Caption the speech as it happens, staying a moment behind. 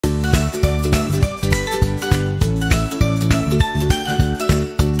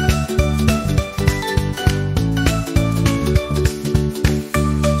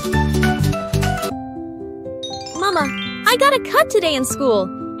got a cut today in school,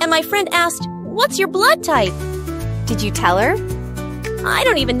 and my friend asked, "What's your blood type?" Did you tell her? I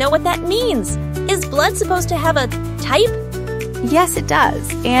don't even know what that means. Is blood supposed to have a type? Yes, it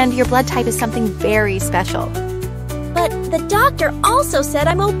does. And your blood type is something very special. But the doctor also said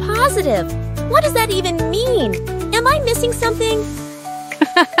I'm O positive. What does that even mean? Am I missing something?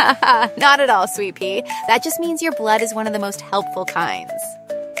 Not at all, Sweet Pea. That just means your blood is one of the most helpful kinds.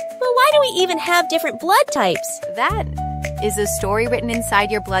 But why do we even have different blood types? That is a story written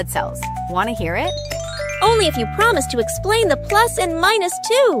inside your blood cells. Want to hear it? Only if you promise to explain the plus and minus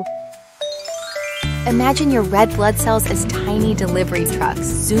too. Imagine your red blood cells as tiny delivery trucks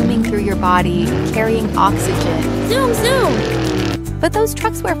zooming through your body, carrying oxygen. Zoom, zoom! But those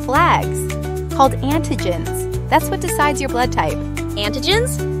trucks wear flags, called antigens. That's what decides your blood type.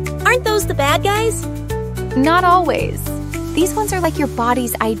 Antigens? Aren't those the bad guys? Not always. These ones are like your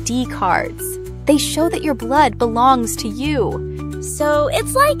body's ID cards. They show that your blood belongs to you. So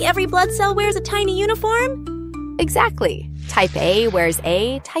it's like every blood cell wears a tiny uniform? Exactly. Type A wears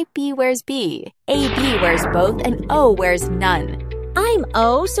A, type B wears B. AB wears both, and O wears none. I'm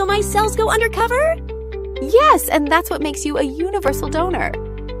O, so my cells go undercover? Yes, and that's what makes you a universal donor.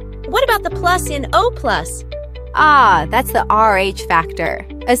 What about the plus in O+? Ah, that's the RH factor,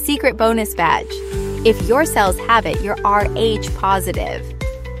 a secret bonus badge. If your cells have it, you're RH positive.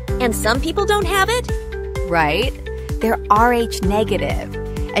 And some people don't have it? Right? They're RH negative.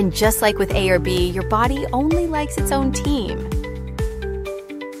 And just like with A or B, your body only likes its own team.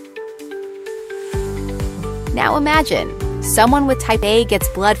 Now imagine, someone with type A gets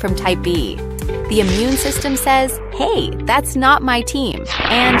blood from type B. The immune system says, "Hey, that's not my team,"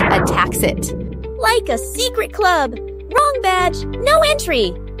 and attacks it. Like a secret club. Wrong badge, no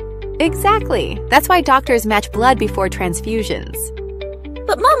entry. Exactly. That's why doctors match blood before transfusions.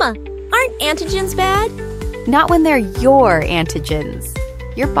 But Mama, aren't antigens bad? Not when they're your antigens.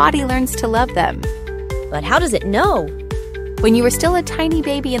 Your body learns to love them. But how does it know? When you were still a tiny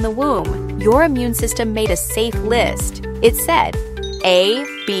baby in the womb, your immune system made a safe list. It said, A,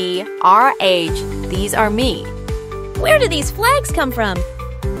 B, RH, these are me. Where do these flags come from?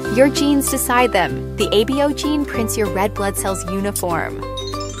 Your genes decide them. The ABO gene prints your red blood cells' uniform.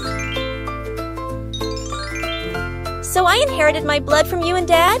 So I inherited my blood from you and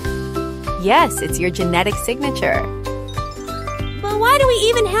Dad? Yes, it's your genetic signature. But why do we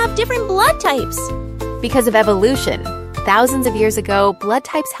even have different blood types? Because of evolution. Thousands of years ago, blood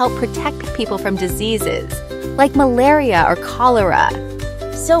types help protect people from diseases, like malaria or cholera.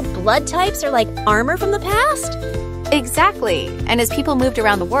 So blood types are like armor from the past? Exactly. And as people moved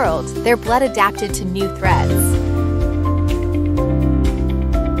around the world, their blood adapted to new threats.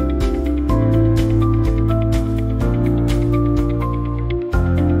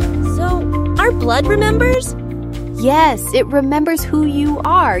 So our blood remembers? Yes, it remembers who you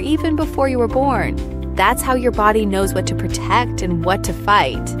are even before you were born. That's how your body knows what to protect and what to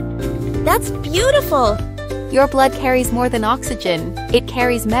fight. That's beautiful! Your blood carries more than oxygen. It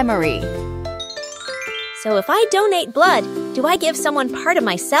carries memory. So if I donate blood, do I give someone part of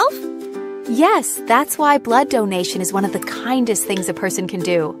myself? Yes, that's why blood donation is one of the kindest things a person can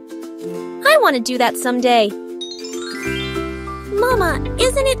do. I want to do that someday. Mama,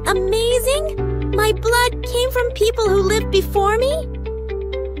 isn't it amazing? My blood came from people who lived before me?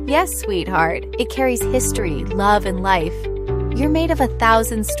 Yes, sweetheart. It carries history, love, and life. You're made of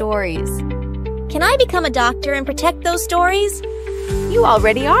 1,000 stories. Can I become a doctor and protect those stories? You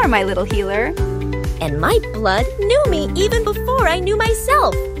already are, my little healer. And my blood knew me even before I knew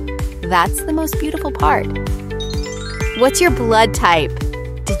myself. That's the most beautiful part. What's your blood type?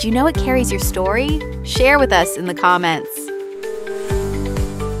 Did you know it carries your story? Share with us in the comments.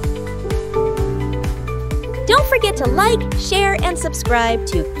 Don't forget to like, share, and subscribe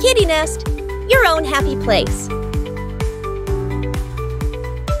to Kitty Nest, your own happy place.